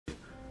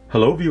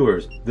Hello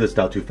viewers, this is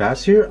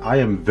Dao2Fast here. I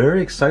am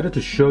very excited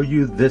to show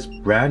you this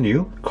brand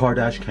new car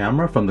dash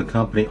camera from the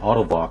company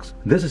Auto-Vox.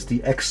 This is the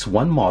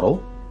X1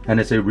 model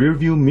and it's a rear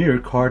view mirror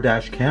car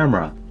dash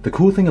camera. The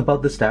cool thing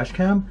about this dash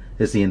cam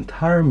is the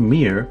entire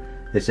mirror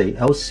is a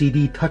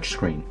LCD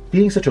touchscreen.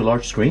 Being such a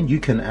large screen, you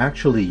can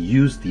actually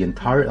use the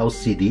entire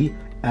LCD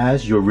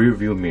as your rear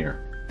view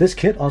mirror. This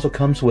kit also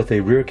comes with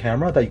a rear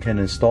camera that you can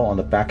install on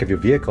the back of your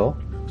vehicle,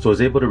 so it's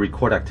able to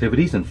record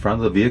activities in front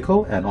of the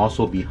vehicle and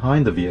also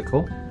behind the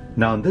vehicle.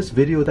 Now in this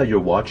video that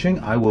you're watching,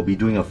 I will be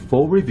doing a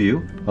full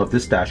review of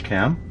this dash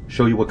cam,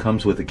 show you what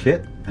comes with the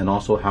kit and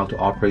also how to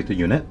operate the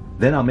unit.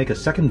 Then I'll make a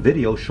second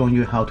video showing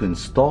you how to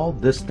install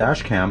this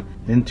dash cam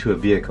into a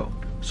vehicle.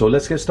 So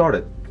let's get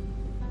started.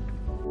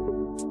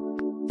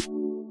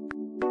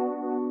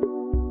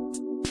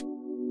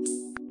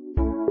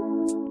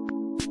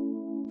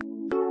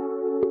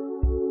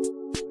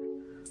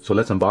 So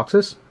let's unbox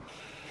this.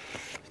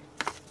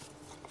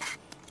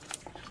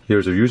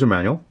 Here's a user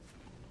manual.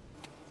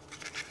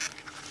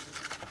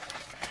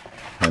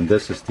 And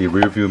this is the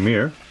rear view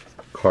mirror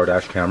car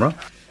dash camera.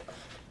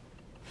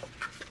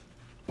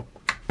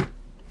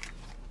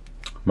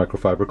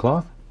 Microfiber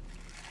cloth.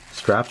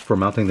 Straps for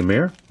mounting the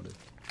mirror.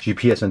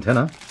 GPS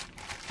antenna.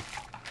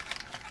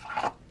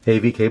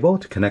 AV cable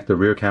to connect the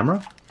rear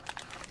camera.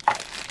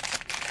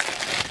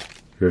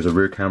 Here's the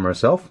rear camera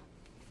itself.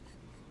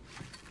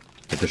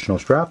 Additional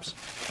straps.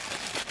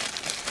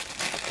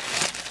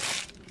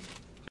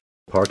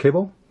 Power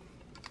cable.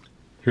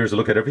 Here's a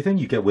look at everything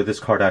you get with this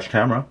car dash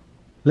camera.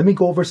 Let me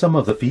go over some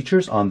of the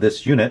features on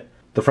this unit.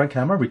 The front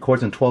camera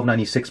records in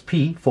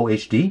 1296p Full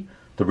HD.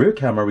 The rear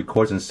camera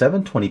records in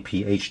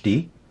 720p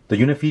HD. The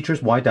unit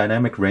features wide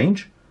dynamic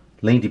range,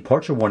 lane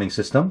departure warning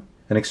system,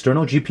 an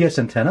external GPS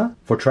antenna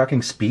for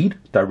tracking speed,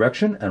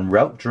 direction, and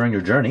route during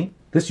your journey.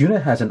 This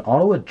unit has an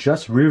auto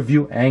adjust rear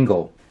view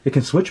angle. It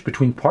can switch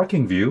between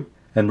parking view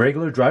and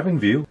regular driving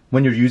view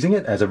when you're using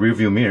it as a rear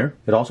view mirror.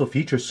 It also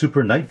features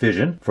super night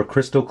vision for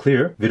crystal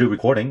clear video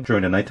recording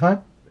during the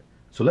nighttime.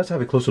 So let's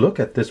have a closer look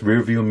at this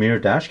rear view mirror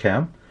dash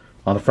cam.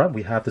 On the front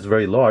we have this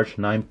very large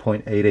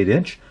 9.88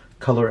 inch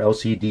color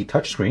LCD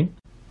touchscreen.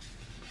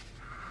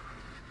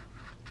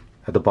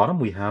 At the bottom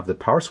we have the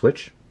power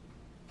switch.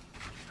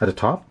 At the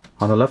top,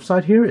 on the left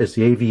side here is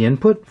the AV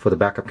input for the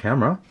backup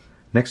camera.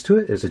 Next to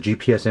it is a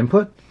GPS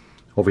input.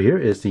 Over here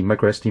is the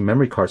microSD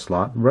memory card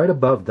slot. Right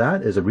above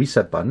that is a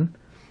reset button.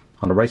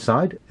 On the right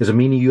side is a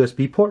mini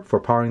USB port for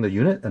powering the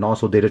unit and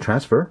also data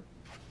transfer.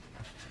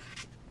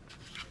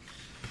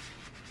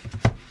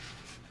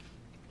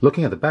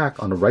 Looking at the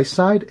back, on the right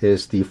side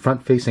is the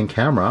front-facing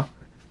camera.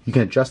 You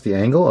can adjust the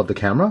angle of the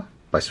camera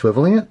by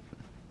swiveling it.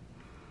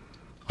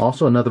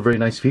 Also, another very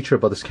nice feature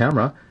about this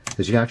camera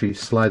is you can actually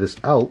slide this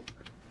out,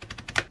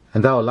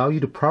 and that will allow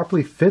you to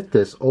properly fit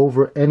this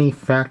over any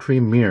factory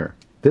mirror.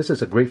 This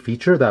is a great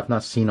feature that I've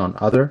not seen on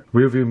other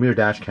rear view mirror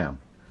dash cam.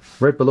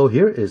 Right below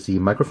here is the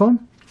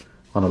microphone.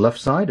 On the left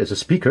side is a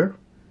speaker.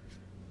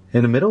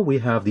 In the middle we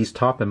have these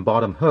top and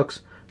bottom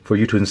hooks for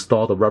you to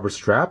install the rubber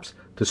straps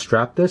to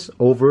strap this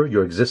over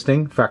your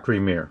existing factory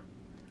mirror.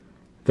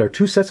 There are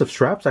two sets of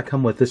straps that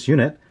come with this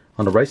unit.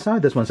 On the right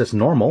side, this one says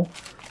normal.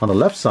 On the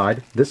left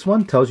side, this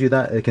one tells you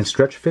that it can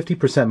stretch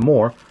 50%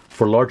 more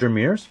for larger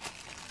mirrors.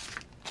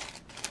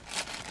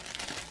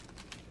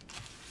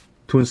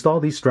 To install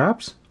these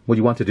straps, what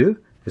you want to do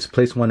is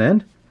place one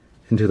end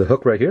into the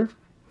hook right here.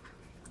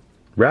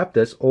 Wrap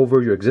this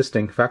over your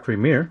existing factory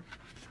mirror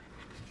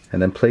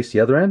and then place the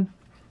other end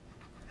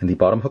in the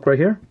bottom hook right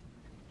here.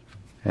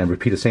 And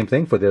repeat the same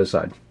thing for the other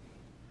side.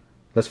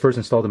 Let's first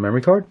install the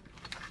memory card.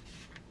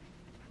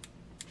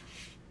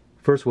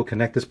 First we'll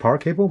connect this power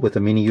cable with a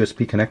mini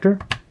USB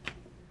connector.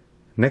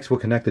 Next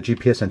we'll connect the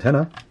GPS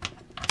antenna.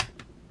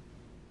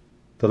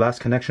 The last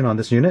connection on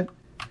this unit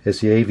is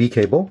the AV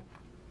cable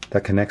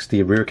that connects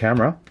the rear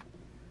camera.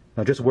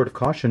 Now just a word of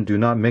caution, do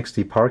not mix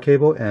the power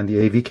cable and the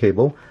AV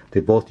cable.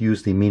 They both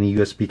use the mini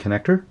USB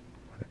connector.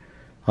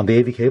 On the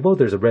AV cable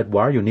there's a red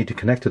wire you'll need to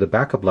connect to the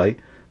backup light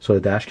so the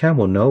dash cam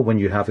will know when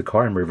you have the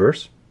car in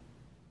reverse.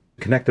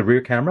 Connect the rear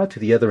camera to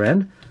the other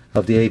end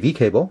of the AV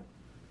cable.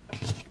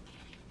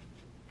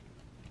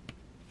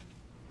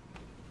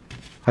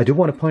 I do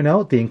want to point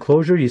out the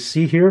enclosure you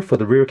see here for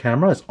the rear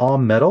camera is all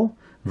metal,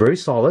 very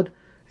solid,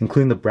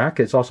 including the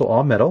bracket is also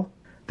all metal.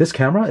 This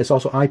camera is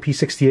also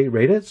IP68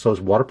 rated, so it's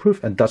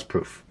waterproof and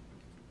dustproof.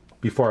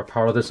 Before I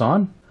power this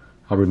on,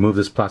 I'll remove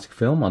this plastic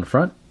film on the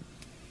front.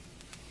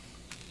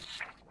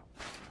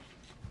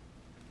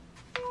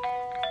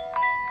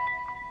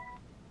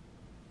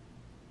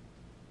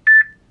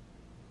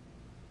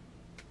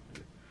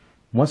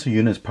 Once the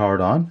unit is powered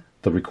on,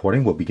 the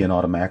recording will begin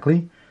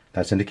automatically.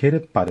 That's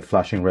indicated by the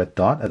flashing red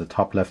dot at the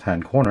top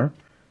left-hand corner.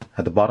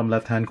 At the bottom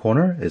left-hand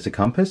corner is a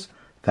compass.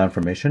 That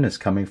information is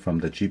coming from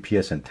the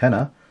GPS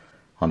antenna.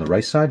 On the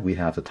right side, we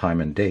have the time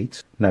and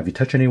date. Now, if you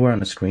touch anywhere on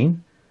the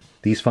screen,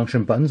 these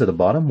function buttons at the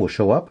bottom will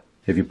show up.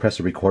 If you press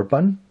the record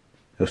button,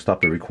 it'll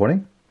stop the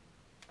recording.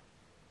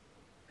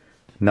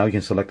 Now you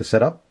can select the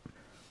setup.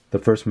 The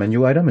first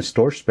menu item is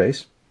storage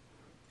space.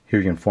 Here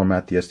you can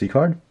format the SD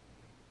card.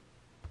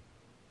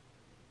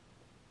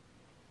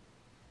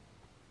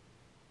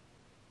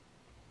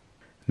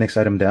 Next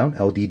item down,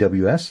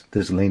 LDWS.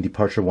 This is lane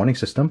departure warning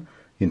system.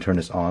 You can turn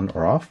this on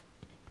or off.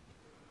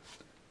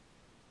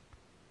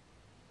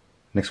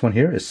 Next one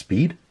here is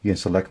speed. You can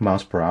select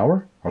miles per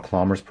hour or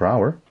kilometers per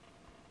hour.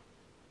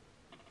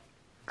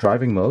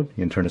 Driving mode,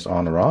 you can turn this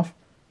on or off.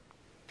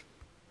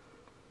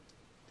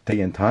 Date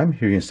and time,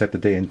 here you can set the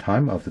date and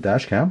time of the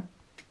dash cam.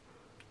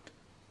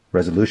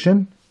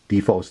 Resolution,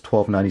 default is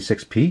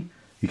 1296p.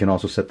 You can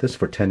also set this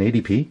for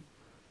 1080p.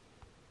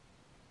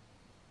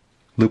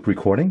 Loop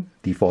recording,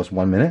 default is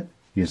 1 minute.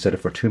 You can set it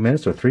for 2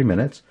 minutes or 3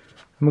 minutes.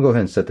 I'm going to go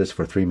ahead and set this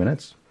for 3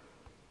 minutes.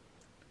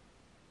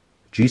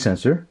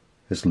 G-sensor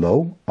is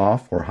low,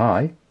 off, or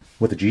high.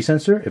 With the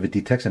G-sensor, if it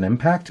detects an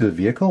impact to the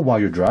vehicle while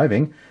you're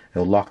driving, it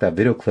will lock that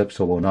video clip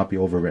so it will not be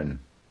overwritten.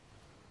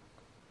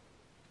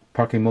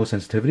 Parking mode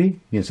sensitivity,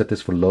 you can set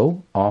this for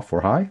low, off,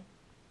 or high.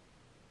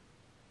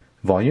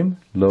 Volume,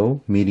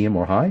 low, medium,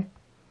 or high.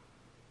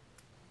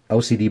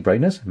 LCD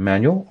brightness,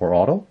 manual or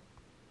auto.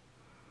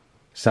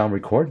 Sound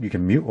record, you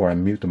can mute or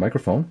unmute the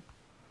microphone.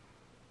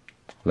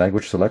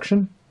 Language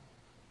selection,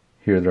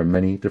 here there are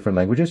many different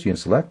languages you can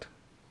select.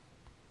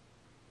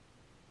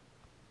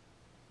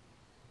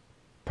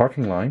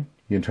 Parking line,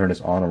 you can turn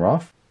this on or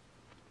off.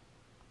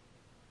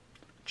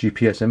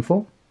 GPS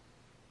info,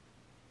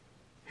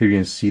 here you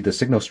can see the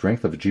signal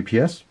strength of the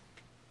GPS.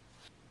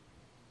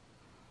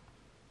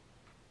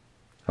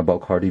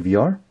 About car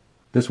DVR,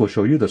 this will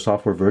show you the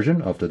software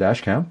version of the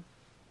dashcam.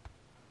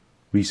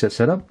 Reset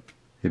setup,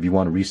 if you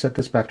want to reset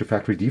this back to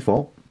factory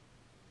default.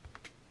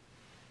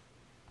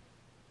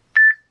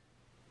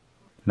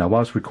 Now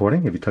while it's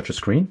recording, if you touch a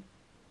screen,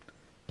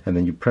 and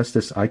then you press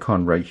this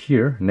icon right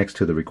here next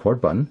to the record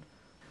button,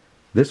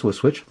 this will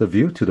switch the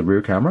view to the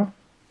rear camera.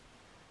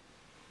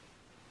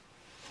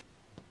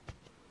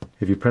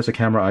 If you press a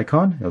camera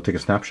icon, it'll take a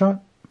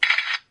snapshot.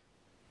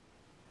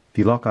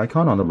 The lock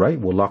icon on the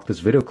right will lock this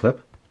video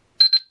clip,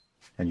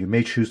 and you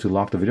may choose to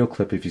lock the video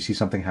clip if you see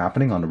something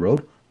happening on the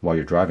road while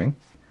you're driving.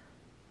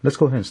 Let's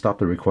go ahead and stop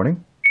the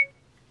recording.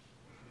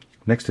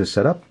 Next to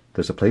setup,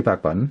 there's a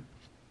playback button.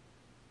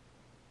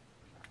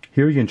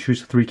 Here you can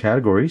choose 3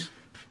 categories: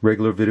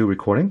 regular video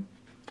recording,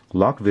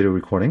 lock video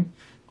recording,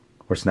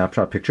 or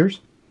snapshot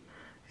pictures.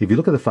 If you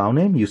look at the file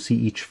name, you see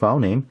each file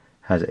name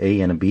has A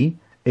and a B.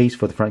 A is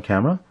for the front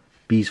camera,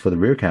 B is for the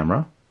rear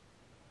camera.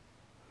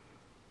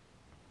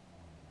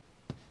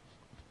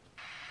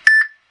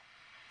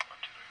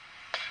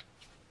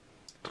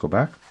 Let's go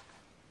back.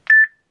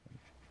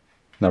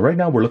 Now right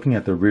now we're looking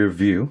at the rear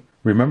view.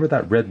 Remember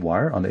that red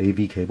wire on the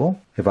AV cable?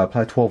 If I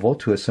apply 12 volt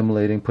to it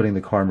simulating putting the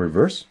car in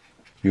reverse,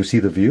 you'll see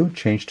the view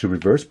change to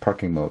reverse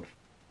parking mode.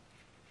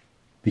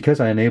 Because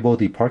I enabled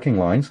the parking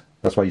lines,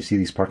 that's why you see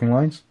these parking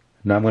lines.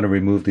 Now I'm going to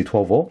remove the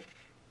 12 volt.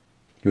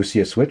 You'll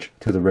see a switch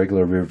to the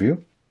regular rear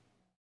view.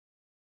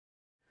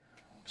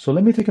 So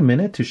let me take a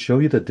minute to show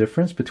you the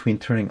difference between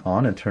turning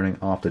on and turning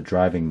off the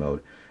driving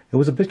mode. It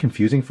was a bit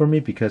confusing for me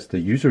because the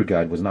user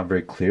guide was not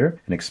very clear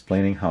in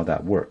explaining how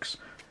that works.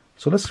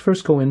 So let's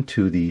first go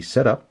into the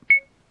setup.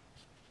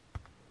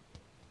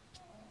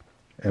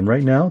 And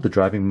right now the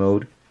driving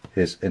mode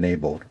is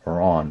enabled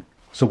or on.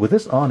 So with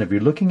this on, if you're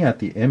looking at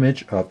the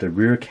image of the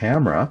rear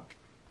camera,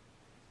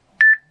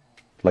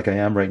 like I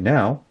am right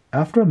now,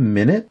 after a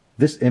minute,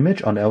 this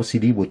image on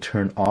LCD will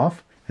turn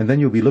off, and then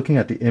you'll be looking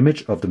at the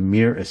image of the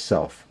mirror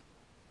itself.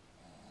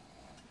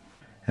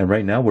 And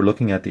right now we're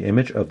looking at the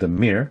image of the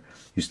mirror.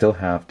 You still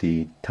have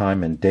the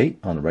time and date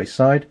on the right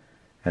side,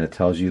 and it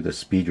tells you the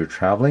speed you're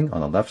traveling on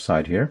the left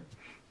side here.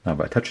 Now if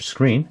I touch a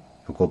screen,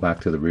 it'll go back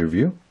to the rear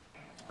view.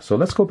 So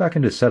let's go back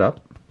into setup.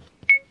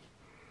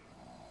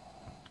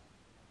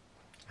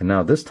 And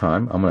now this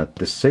time I'm going to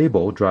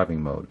disable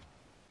driving mode.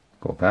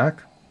 Go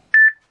back.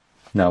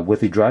 Now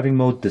with the driving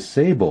mode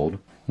disabled,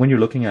 when you're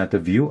looking at the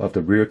view of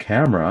the rear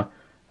camera,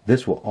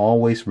 this will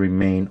always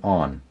remain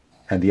on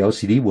and the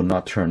LCD will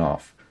not turn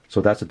off.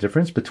 So that's the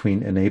difference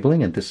between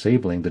enabling and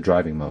disabling the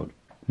driving mode.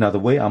 Now the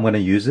way I'm going to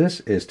use this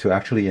is to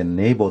actually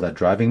enable that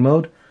driving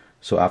mode.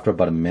 So after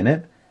about a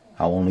minute,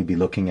 I'll only be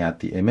looking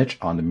at the image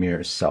on the mirror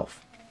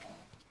itself.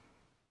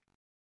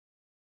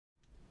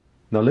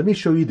 Now let me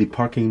show you the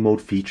parking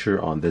mode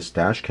feature on this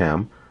dash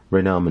cam.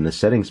 Right now I'm in the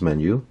settings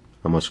menu.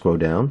 I'm going to scroll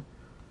down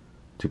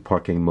to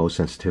parking mode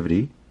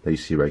sensitivity that you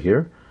see right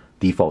here.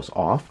 Default's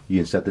off. You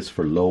can set this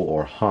for low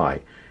or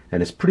high.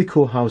 And it's pretty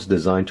cool how it's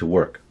designed to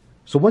work.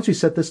 So once you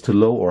set this to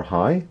low or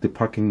high, the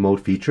parking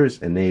mode feature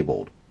is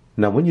enabled.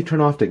 Now when you turn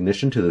off the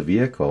ignition to the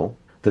vehicle,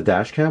 the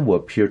dash cam will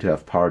appear to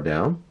have power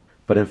down,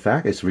 but in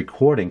fact it's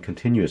recording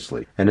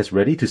continuously and it's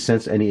ready to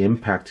sense any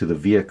impact to the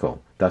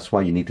vehicle. That's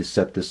why you need to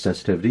set this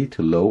sensitivity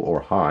to low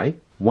or high.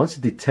 Once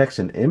it detects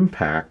an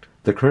impact,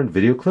 the current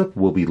video clip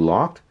will be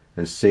locked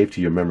and saved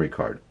to your memory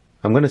card.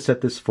 I'm going to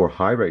set this for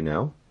high right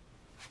now.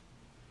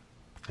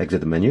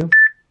 Exit the menu.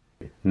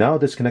 Now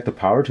disconnect the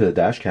power to the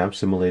dash cam,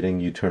 simulating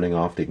you turning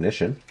off the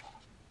ignition.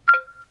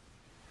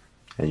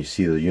 And you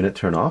see the unit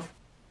turn off.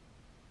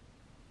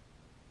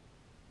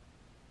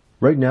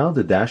 Right now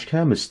the dash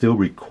cam is still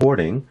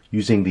recording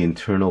using the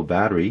internal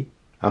battery.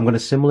 I'm going to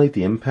simulate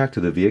the impact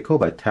to the vehicle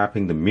by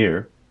tapping the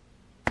mirror.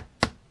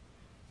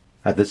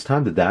 At this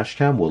time, the dash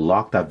cam will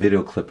lock that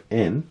video clip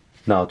in.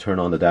 Now I'll turn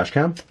on the dash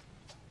cam.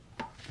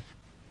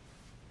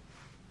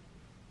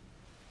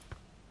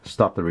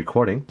 Stop the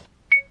recording.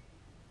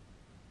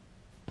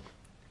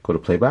 Go to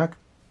playback.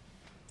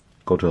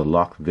 Go to the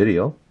locked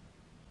video.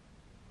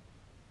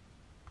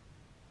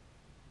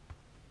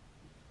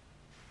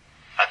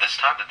 At this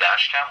time, the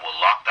dash cam will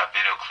lock that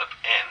video clip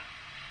in.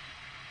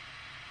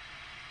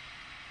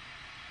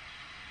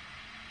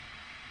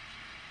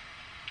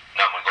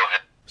 Now I'm going to go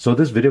ahead. So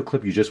this video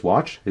clip you just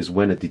watched is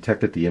when it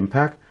detected the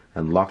impact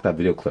and locked that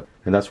video clip.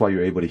 And that's why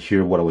you're able to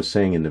hear what I was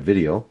saying in the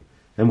video.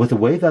 And with the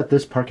way that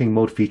this parking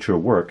mode feature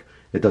works,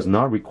 it does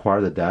not require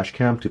the dash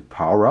cam to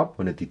power up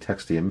when it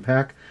detects the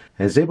impact,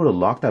 and is able to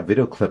lock that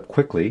video clip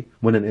quickly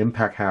when an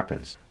impact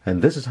happens.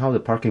 And this is how the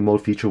parking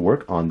mode feature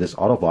works on this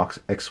Auto-Vox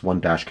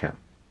X1 dash cam.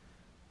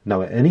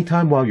 Now at any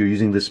time while you're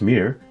using this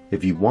mirror,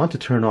 if you want to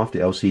turn off the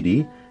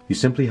LCD, you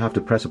simply have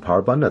to press a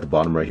power button at the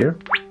bottom right here.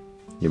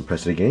 You can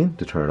press it again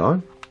to turn it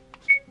on.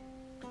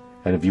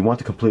 And if you want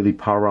to completely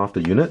power off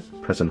the unit,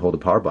 press and hold the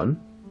power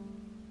button.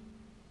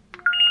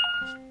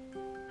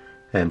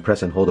 And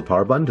press and hold the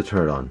power button to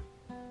turn it on.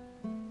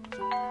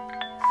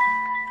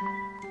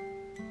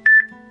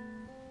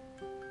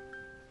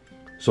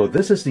 So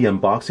this is the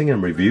unboxing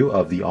and review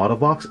of the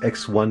Auto-Vox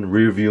X1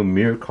 Rearview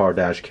Mirror Car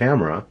Dash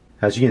Camera.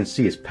 As you can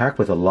see, it's packed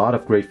with a lot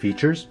of great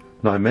features.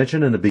 Now I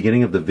mentioned in the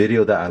beginning of the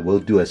video that I will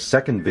do a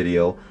second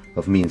video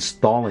of me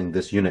installing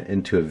this unit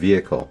into a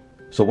vehicle.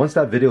 So once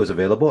that video is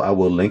available, I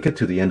will link it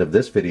to the end of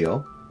this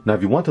video. Now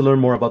if you want to learn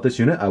more about this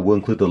unit, I will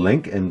include the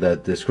link in the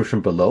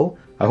description below.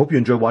 I hope you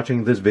enjoyed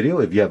watching this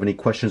video. If you have any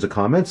questions or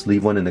comments,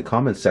 leave one in the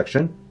comments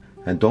section.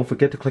 And don't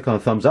forget to click on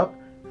the thumbs up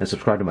and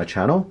subscribe to my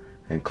channel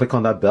and click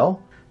on that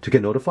bell to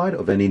get notified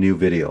of any new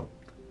video.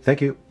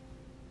 Thank you.